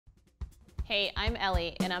Hey, I'm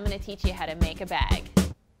Ellie, and I'm going to teach you how to make a bag.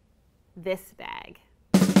 This bag.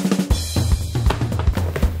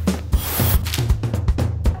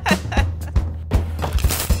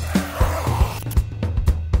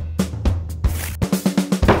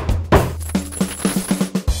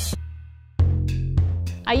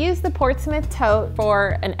 I use the Portsmith tote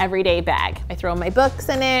for an everyday bag. I throw my books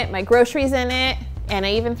in it, my groceries in it, and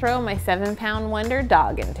I even throw my 7-pound wonder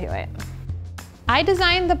dog into it. I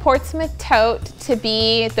designed the Portsmith tote to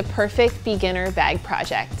be the perfect beginner bag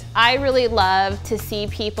project. I really love to see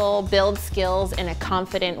people build skills in a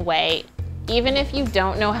confident way. Even if you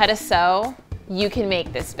don't know how to sew, you can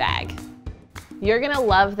make this bag. You're gonna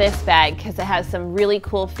love this bag because it has some really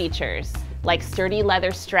cool features like sturdy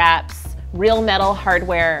leather straps, real metal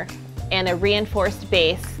hardware, and a reinforced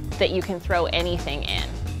base that you can throw anything in.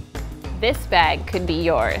 This bag could be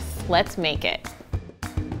yours. Let's make it.